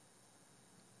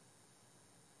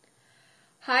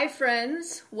Hi,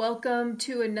 friends. Welcome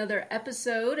to another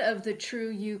episode of the True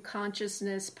You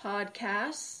Consciousness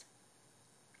podcast.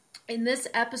 In this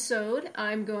episode,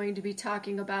 I'm going to be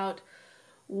talking about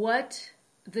what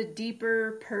the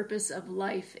deeper purpose of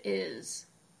life is.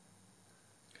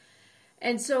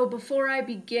 And so before I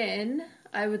begin,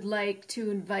 I would like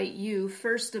to invite you,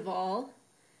 first of all,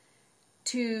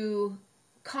 to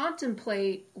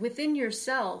contemplate within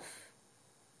yourself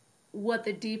what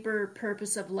the deeper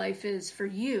purpose of life is for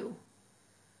you.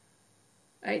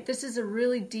 Right? This is a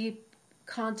really deep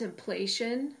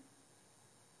contemplation.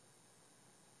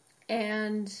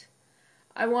 And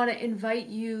I want to invite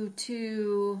you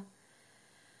to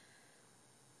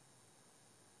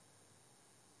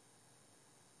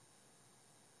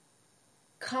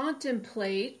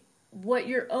contemplate what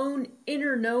your own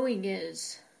inner knowing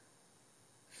is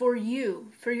for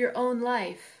you, for your own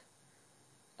life,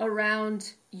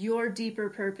 around your deeper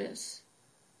purpose,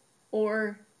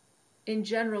 or in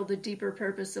general, the deeper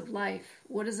purpose of life.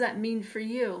 What does that mean for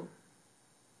you?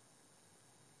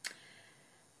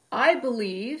 I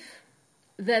believe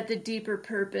that the deeper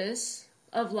purpose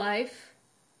of life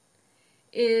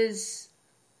is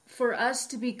for us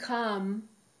to become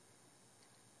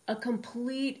a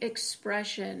complete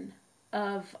expression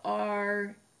of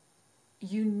our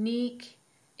unique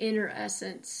inner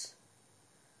essence.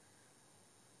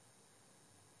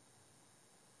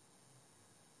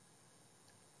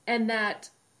 And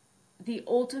that the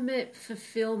ultimate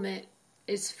fulfillment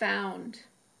is found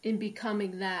in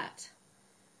becoming that.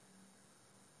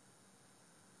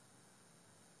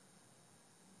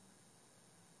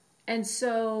 And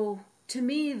so, to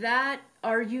me, that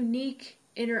our unique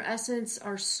inner essence,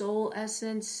 our soul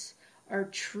essence, our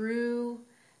true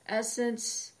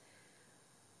essence,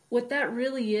 what that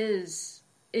really is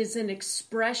an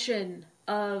expression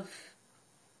of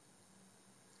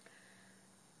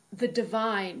the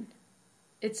divine.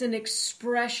 It's an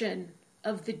expression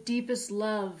of the deepest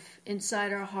love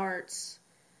inside our hearts.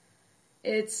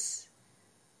 It's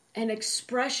an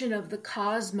expression of the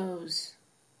cosmos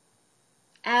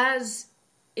as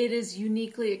it is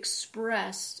uniquely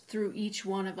expressed through each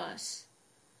one of us.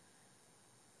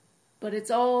 But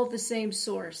it's all the same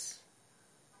source.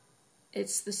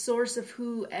 It's the source of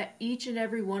who each and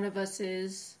every one of us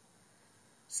is.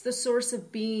 It's the source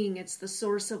of being. It's the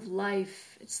source of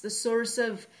life. It's the source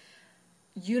of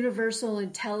universal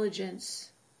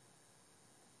intelligence.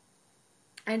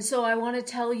 And so I want to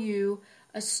tell you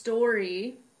a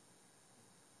story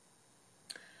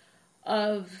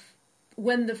of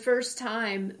when the first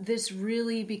time this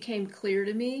really became clear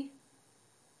to me,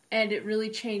 and it really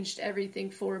changed everything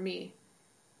for me.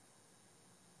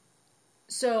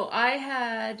 So I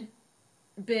had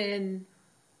been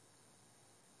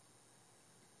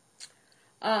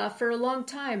for a long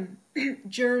time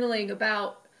journaling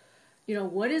about,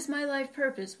 what is my life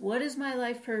purpose? What is my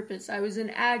life purpose? I was in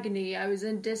agony. I was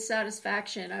in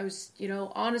dissatisfaction. I was,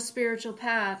 on a spiritual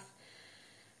path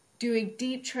doing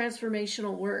deep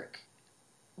transformational work.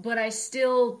 But I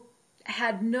still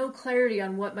had no clarity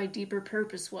on what my deeper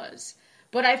purpose was.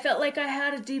 But I felt like I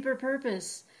had a deeper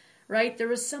purpose, right? There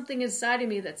was something inside of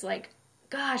me that's like,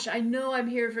 gosh, I know I'm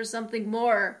here for something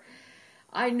more.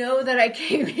 I know that I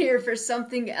came here for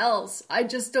something else. I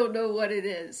just don't know what it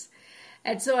is.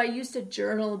 And so I used to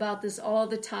journal about this all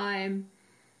the time.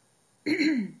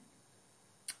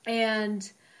 And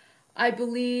I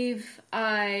believe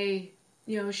I,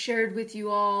 shared with you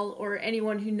all, or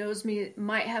anyone who knows me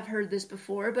might have heard this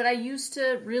before, but I used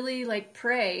to really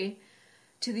pray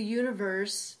to the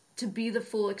universe to be the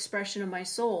full expression of my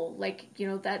soul.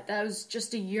 That was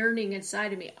just a yearning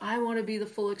inside of me. I want to be the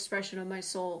full expression of my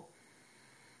soul.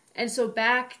 And so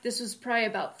this was probably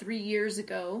about 3 years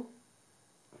ago,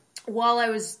 while I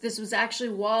was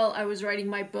writing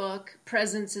my book,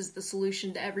 Presence is the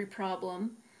Solution to Every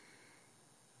Problem.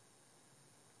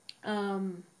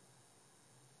 I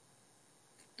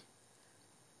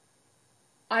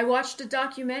watched a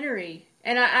documentary,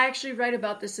 and I actually write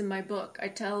about this in my book. I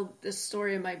tell this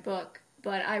story in my book,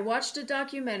 but I watched a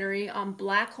documentary on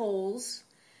black holes.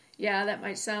 Yeah, that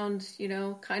might sound,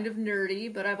 kind of nerdy,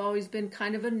 but I've always been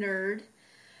kind of a nerd.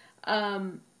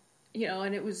 And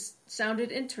it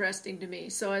sounded interesting to me.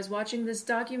 So I was watching this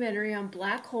documentary on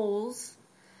black holes,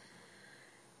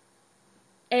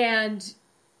 and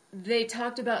they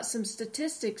talked about some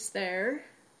statistics there,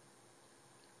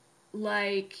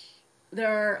 like there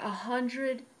are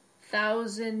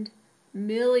 100,000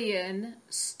 million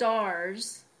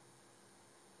stars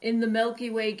in the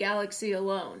Milky Way galaxy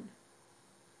alone.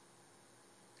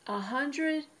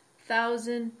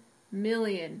 100,000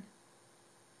 million.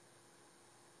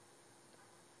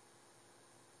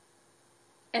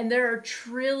 And there are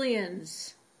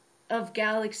trillions of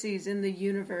galaxies in the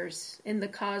universe, in the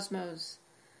cosmos.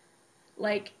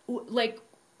 Like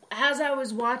as I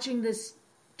was watching this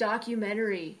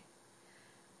documentary,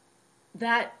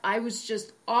 that I was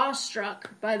just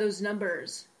awestruck by those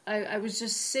numbers. I was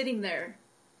just sitting there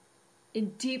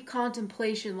in deep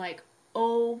contemplation, like,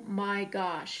 oh my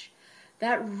gosh,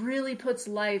 that really puts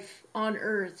life on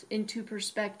Earth into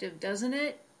perspective, doesn't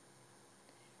it?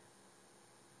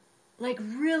 Like,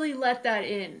 really let that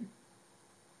in.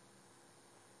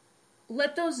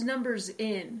 Let those numbers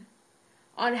in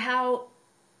on how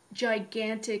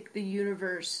gigantic the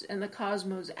universe and the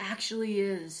cosmos actually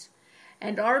is.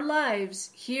 And our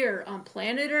lives here on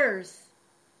planet Earth.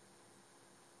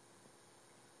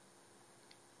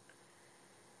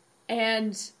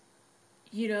 And,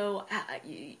 you know,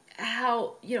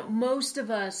 how, you know, most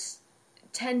of us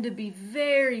tend to be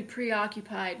very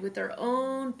preoccupied with our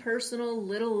own personal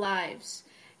little lives.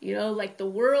 You know, like the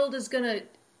world is going to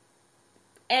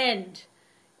end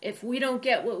if we don't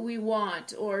get what we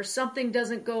want or something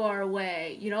doesn't go our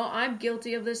way. You know, I'm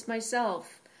guilty of this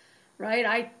myself,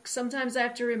 right? Sometimes I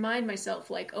have to remind myself,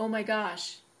 like, oh my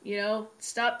gosh, you know,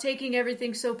 stop taking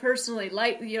everything so personally.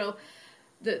 Like, you know,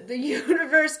 the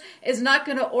universe is not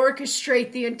going to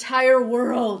orchestrate the entire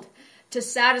world to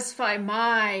satisfy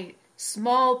my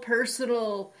small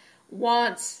personal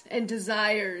wants and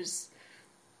desires.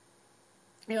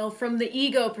 You know, from the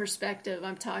ego perspective,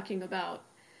 I'm talking about.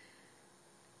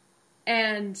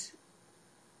 And,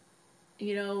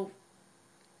 you know,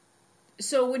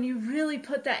 so when you really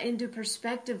put that into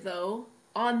perspective, though,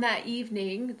 on that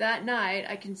evening, that night,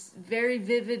 I can very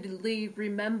vividly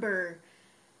remember,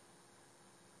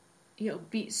 you know,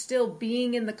 still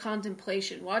being in the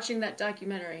contemplation, watching that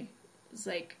documentary. It's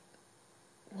like,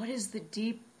 what is the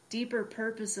deeper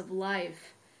purpose of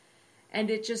life? And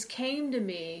it just came to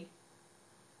me,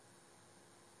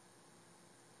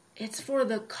 it's for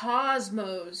the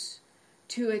cosmos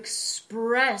to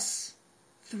express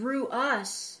through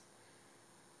us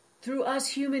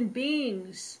human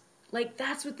beings. Like,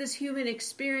 that's what this human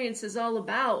experience is all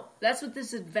about. That's what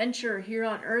this adventure here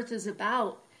on Earth is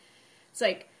about. It's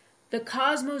like the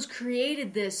cosmos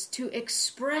created this to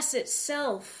express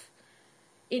itself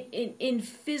in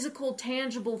physical,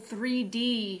 tangible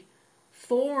 3D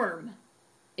form,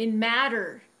 in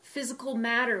matter, physical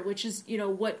matter, which is, you know,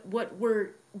 what we're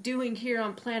doing here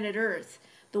on planet Earth,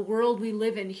 the world we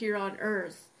live in here on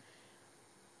Earth.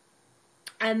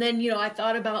 And then, you know, I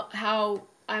thought about how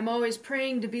I'm always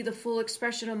praying to be the full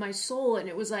expression of my soul, and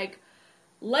it was like,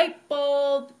 light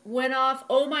bulb went off,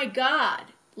 oh my God,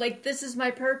 like, this is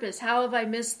my purpose. How have I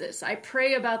missed this? I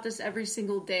pray about this every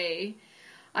single day.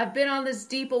 I've been on this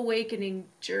deep awakening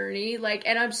journey, like,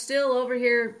 and I'm still over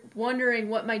here wondering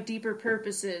what my deeper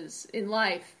purpose is in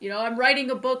life. You know, I'm writing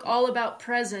a book all about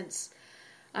presence.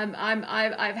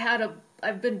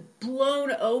 I've been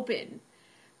blown open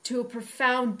to a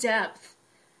profound depth,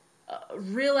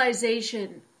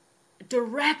 realization,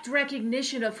 direct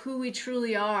recognition of who we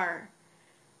truly are,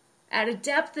 at a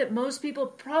depth that most people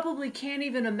probably can't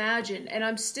even imagine. And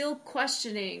I'm still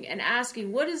questioning and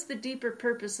asking, what is the deeper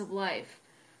purpose of life?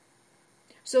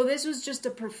 So this was just a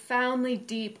profoundly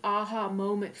deep aha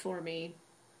moment for me.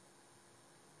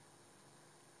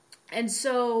 And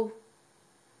so,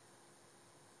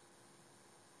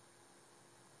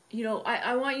 you know,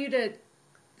 I want you to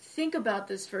think about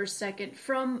this for a second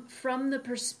from the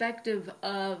perspective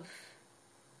of,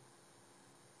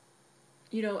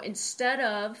 you know, instead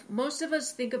of, most of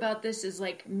us think about this as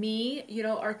like me, you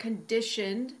know, our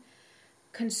conditioned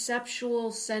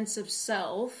conceptual sense of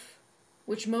self,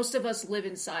 which most of us live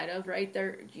inside of, right?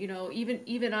 There, you know,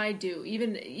 even I do,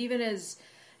 even as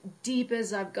deep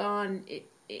as I've gone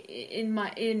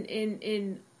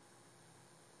in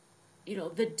you know,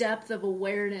 the depth of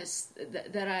awareness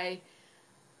that I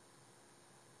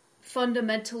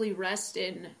fundamentally rest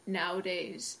in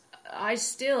nowadays, I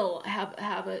still have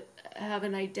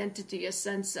an identity, a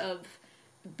sense of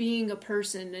being a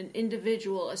person, an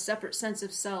individual, a separate sense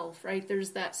of self, right?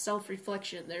 There's that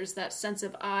self-reflection. There's that sense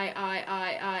of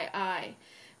I,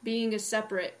 being a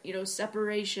separate, you know,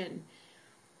 separation.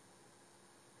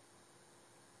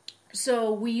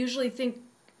 So we usually think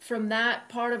from that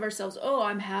part of ourselves, oh,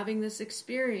 I'm having this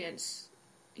experience.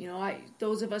 You know,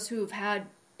 those of us who have had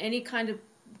any kind of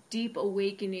deep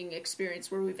awakening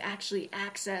experience where we've actually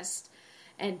accessed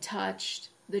and touched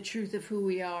the truth of who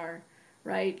we are,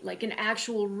 right? Like an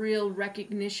actual real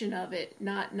recognition of it,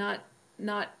 not an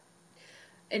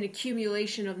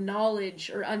accumulation of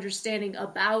knowledge or understanding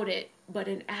about it, but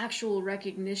an actual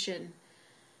recognition.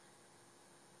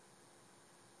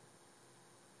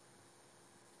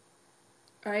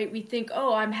 right? We think,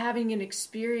 oh, I'm having an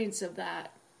experience of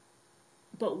that.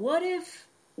 But what if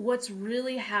what's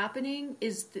really happening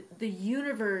is the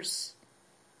universe,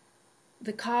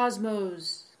 the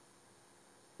cosmos,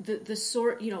 the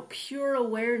sort, pure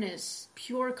awareness,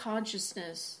 pure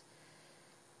consciousness,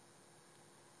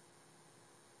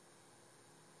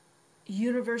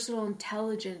 universal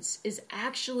intelligence is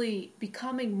actually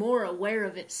becoming more aware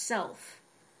of itself.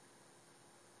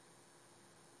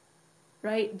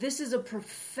 Right? This is a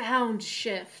profound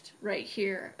shift right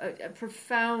here, a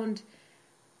profound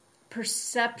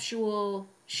perceptual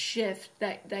shift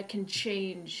that can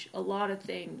change a lot of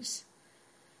things.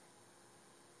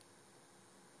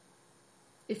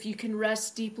 If you can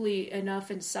rest deeply enough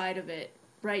inside of it,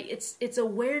 right? It's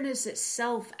awareness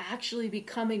itself actually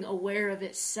becoming aware of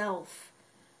itself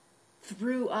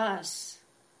through us.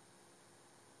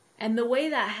 And the way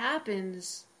that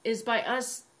happens is by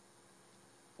us,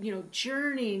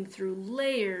 journeying through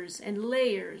layers and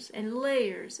layers and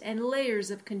layers and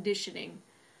layers of conditioning,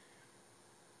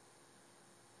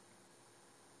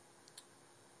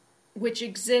 which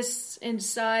exists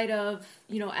inside of,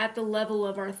 at the level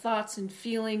of our thoughts and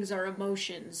feelings, our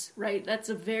emotions, right? That's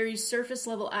a very surface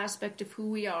level aspect of who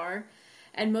we are.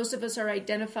 And most of us are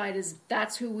identified as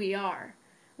that's who we are.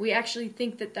 We actually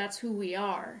think that that's who we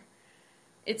are.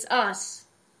 It's us.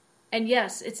 And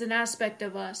yes, it's an aspect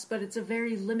of us, but it's a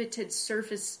very limited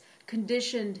surface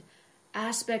conditioned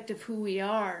aspect of who we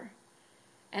are.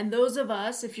 And those of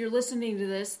us, if you're listening to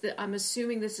this, that I'm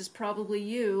assuming this is probably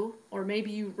you, or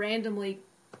maybe you randomly,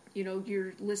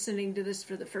 you're listening to this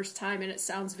for the first time and it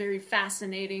sounds very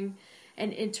fascinating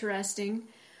and interesting.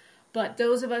 But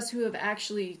those of us who have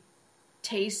actually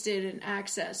tasted and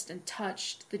accessed and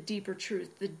touched the deeper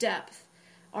truth, the depth,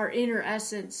 our inner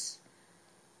essence,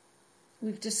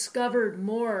 we've discovered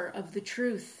more of the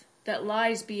truth that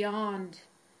lies beyond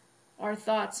our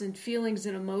thoughts and feelings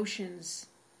and emotions.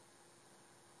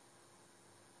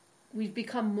 We've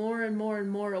become more and more and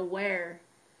more aware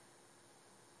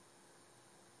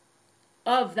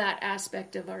of that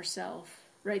aspect of ourself,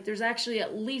 right? There's actually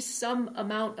at least some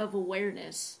amount of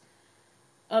awareness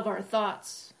of our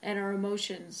thoughts and our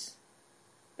emotions,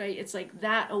 right? It's like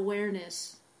that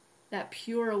awareness, that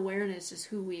pure awareness is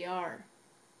who we are.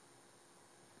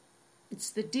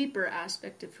 It's the deeper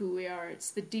aspect of who we are.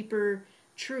 It's the deeper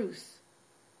truth.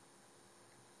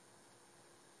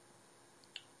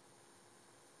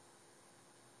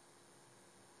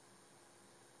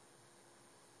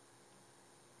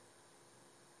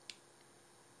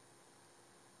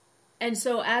 And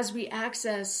so as we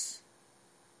access,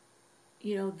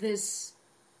 this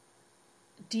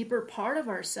deeper part of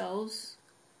ourselves,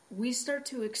 we start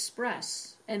to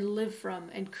express and live from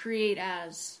and create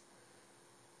as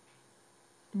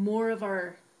more of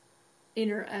our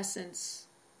inner essence,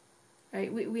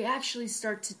 right? We actually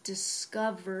start to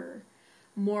discover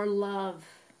more love,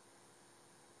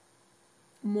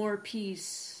 more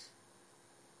peace,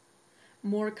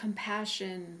 more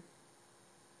compassion,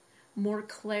 more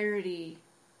clarity,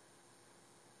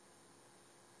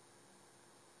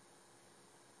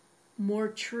 more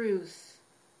truth.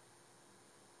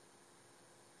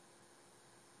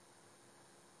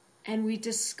 And we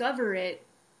discover it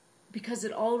because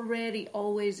it already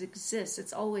always exists.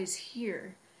 It's always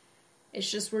here.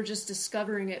 It's just we're just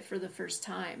discovering it for the first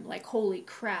time. Like, holy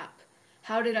crap,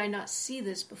 how did I not see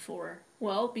this before?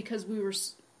 Well, because we were,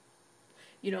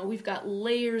 we've got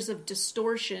layers of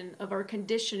distortion of our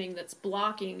conditioning that's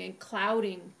blocking and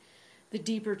clouding the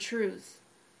deeper truth.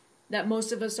 That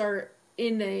most of us are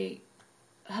in a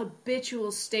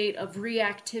habitual state of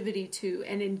reactivity to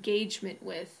and engagement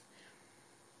with.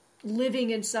 Living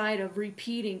inside of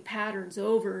repeating patterns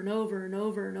over and over and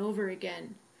over and over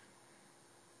again.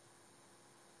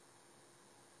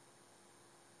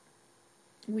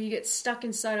 We get stuck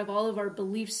inside of all of our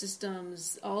belief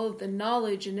systems, all of the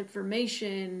knowledge and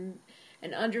information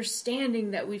and understanding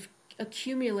that we've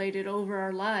accumulated over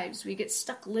our lives. We get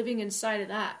stuck living inside of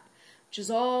that, which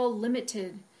is all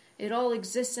limited. It all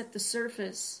exists at the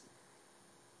surface,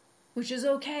 which is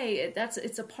okay.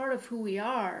 It's a part of who we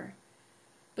are.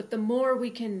 But the more we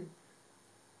can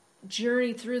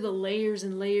journey through the layers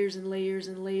and layers and layers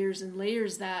and layers and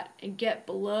layers that and get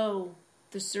below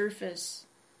the surface,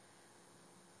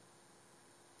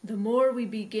 the more we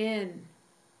begin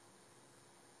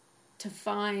to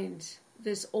find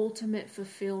this ultimate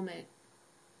fulfillment,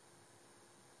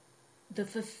 the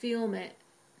fulfillment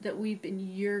that we've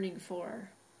been yearning for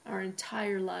our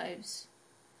entire lives.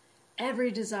 Every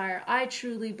desire, I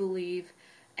truly believe,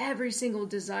 every single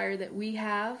desire that we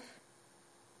have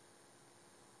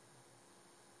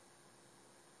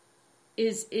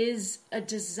is a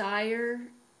desire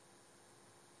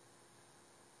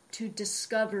to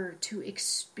discover, to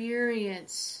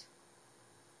experience,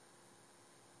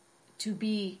 to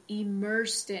be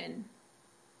immersed in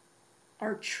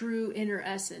our true inner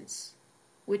essence,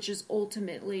 which is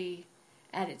ultimately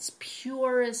at its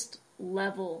purest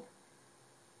level,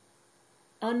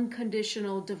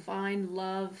 unconditional divine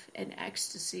love and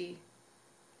ecstasy,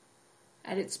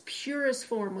 at its purest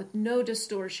form with no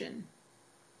distortion.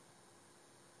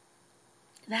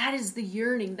 That is the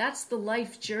yearning. That's the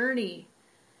life journey.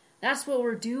 That's what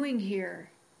we're doing here.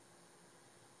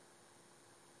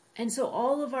 And so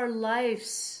all of our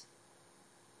lives,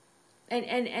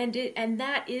 and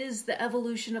that is the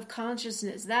evolution of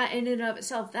consciousness. That in and of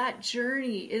itself, that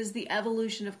journey is the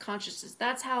evolution of consciousness.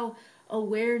 That's how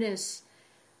awareness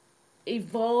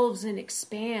evolves and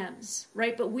expands,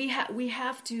 right? But we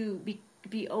have to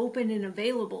be open and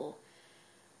available,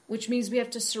 which means we have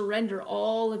to surrender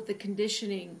all of the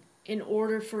conditioning in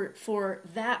order for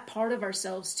that part of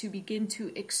ourselves to begin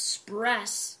to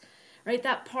express, right?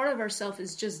 That part of ourselves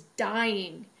is just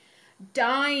dying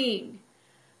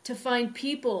to find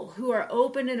people who are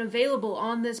open and available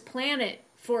on this planet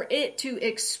for it to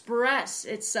express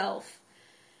itself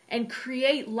and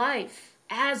create life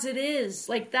as it is.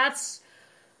 Like, that's,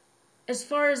 as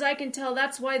far as I can tell,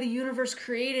 that's why the universe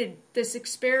created this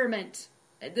experiment,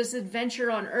 this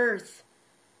adventure on Earth.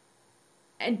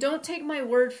 And don't take my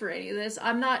word for any of this.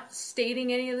 I'm not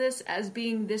stating any of this as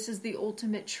being this is the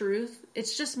ultimate truth.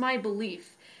 It's just my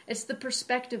belief. It's the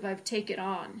perspective I've taken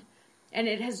on. And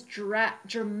it has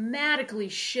dramatically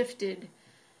shifted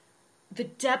the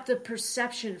depth of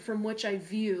perception from which I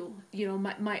view,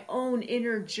 my own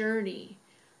inner journey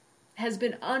has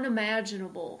been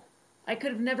unimaginable. I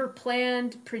could have never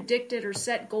planned, predicted, or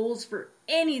set goals for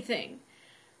anything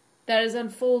that has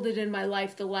unfolded in my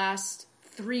life the last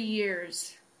 3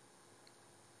 years.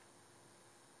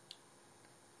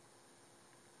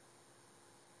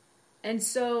 And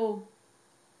so,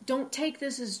 don't take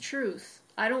this as truth.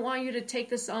 I don't want you to take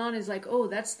this on as like,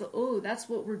 that's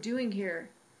what we're doing here.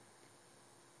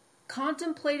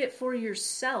 Contemplate it for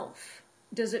yourself.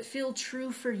 Does it feel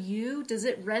true for you? Does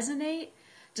it resonate?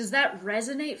 Does that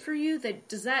resonate for you?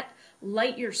 Does that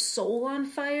light your soul on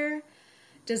fire?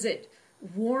 Does it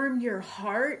warm your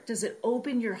heart? Does it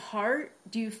open your heart?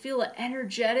 Do you feel an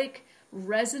energetic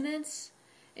resonance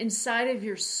inside of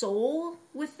your soul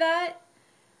with that?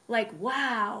 Like,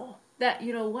 wow, that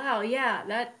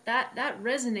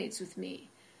resonates with me.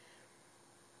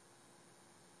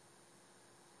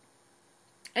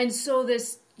 And so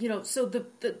this,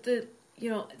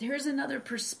 here's another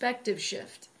perspective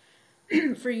shift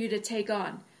for you to take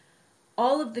on.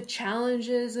 All of the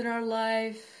challenges in our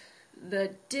life,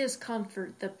 the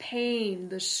discomfort, the pain,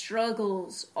 the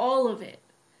struggles, all of it.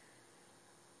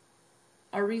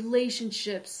 Our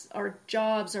relationships, our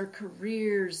jobs, our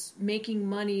careers, making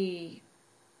money,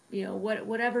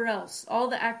 whatever else, all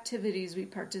the activities we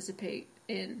participate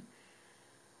in.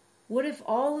 What if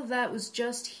all of that was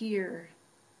just here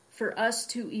for us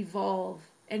to evolve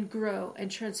and grow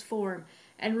and transform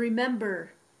and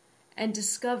remember and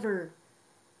discover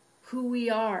who we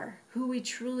are, who we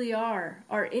truly are,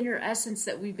 our inner essence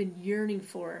that we've been yearning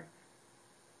for?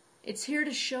 It's here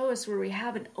to show us where we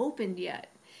haven't opened yet.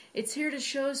 It's here to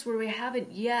show us where we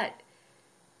haven't yet,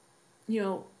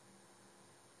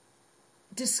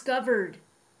 discovered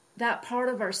that part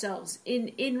of ourselves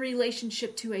in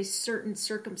relationship to a certain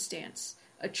circumstance,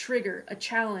 a trigger, a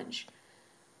challenge.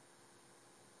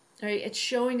 Right? It's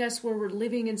showing us where we're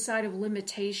living inside of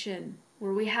limitation,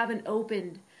 where we haven't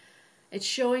opened. It's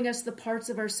showing us the parts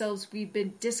of ourselves we've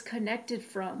been disconnected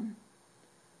from.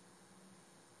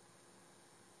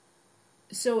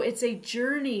 So it's a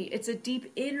journey. It's a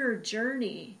deep inner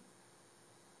journey.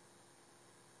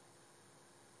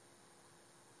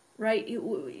 Right?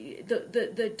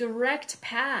 The direct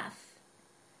path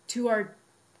to our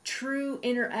true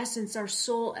inner essence, our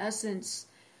soul essence,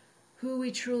 who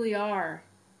we truly are.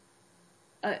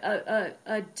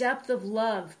 A depth of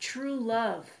love, true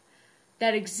love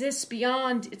that exists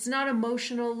beyond. It's not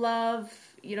emotional love,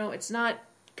 it's not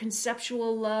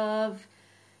conceptual love.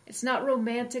 It's not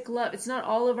romantic love. It's not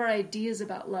all of our ideas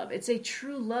about love. It's a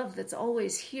true love that's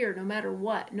always here, no matter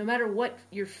what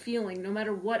you're feeling, no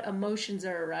matter what emotions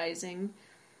are arising.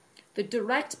 The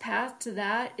direct path to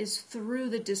that is through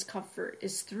the discomfort,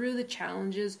 is through the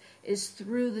challenges, is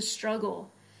through the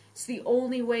struggle. It's the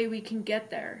only way we can get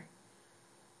there.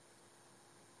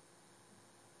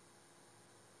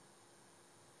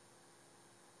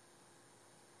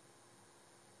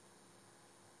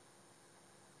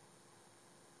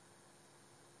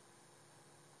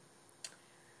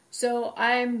 So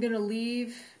I'm going to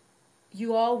leave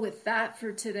you all with that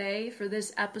for today, for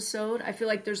this episode. I feel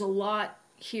like there's a lot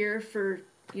here for,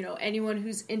 anyone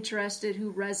who's interested,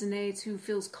 who resonates, who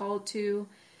feels called to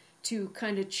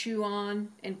kind of chew on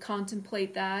and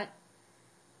contemplate that.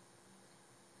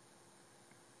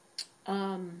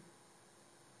 And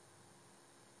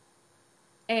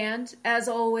as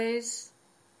always,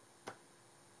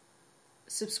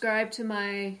 subscribe to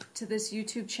this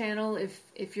YouTube channel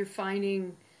if you're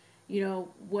finding,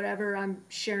 whatever I'm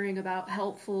sharing about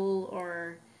helpful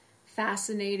or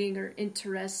fascinating or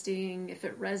interesting, if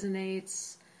it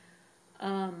resonates.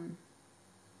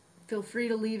 Feel free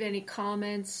to leave any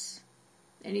comments,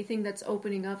 anything that's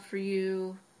opening up for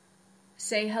you.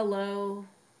 Say hello.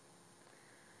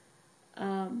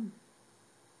 And,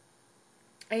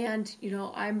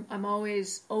 I'm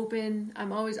always open.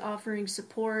 I'm always offering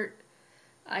support.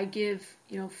 I give,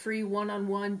 free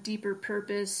one-on-one deeper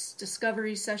purpose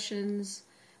discovery sessions.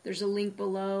 There's a link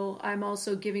below. I'm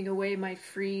also giving away my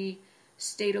free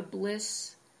State of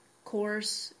Bliss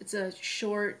course. It's a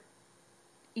short,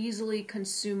 easily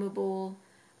consumable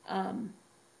kind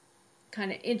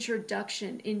of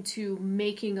introduction into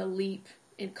making a leap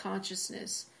in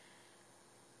consciousness.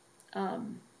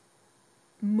 Going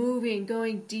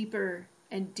deeper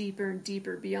and deeper and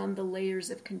deeper beyond the layers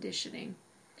of conditioning.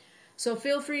 So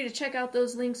feel free to check out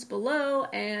those links below,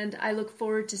 and I look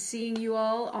forward to seeing you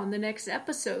all on the next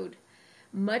episode.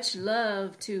 Much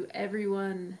love to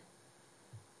everyone.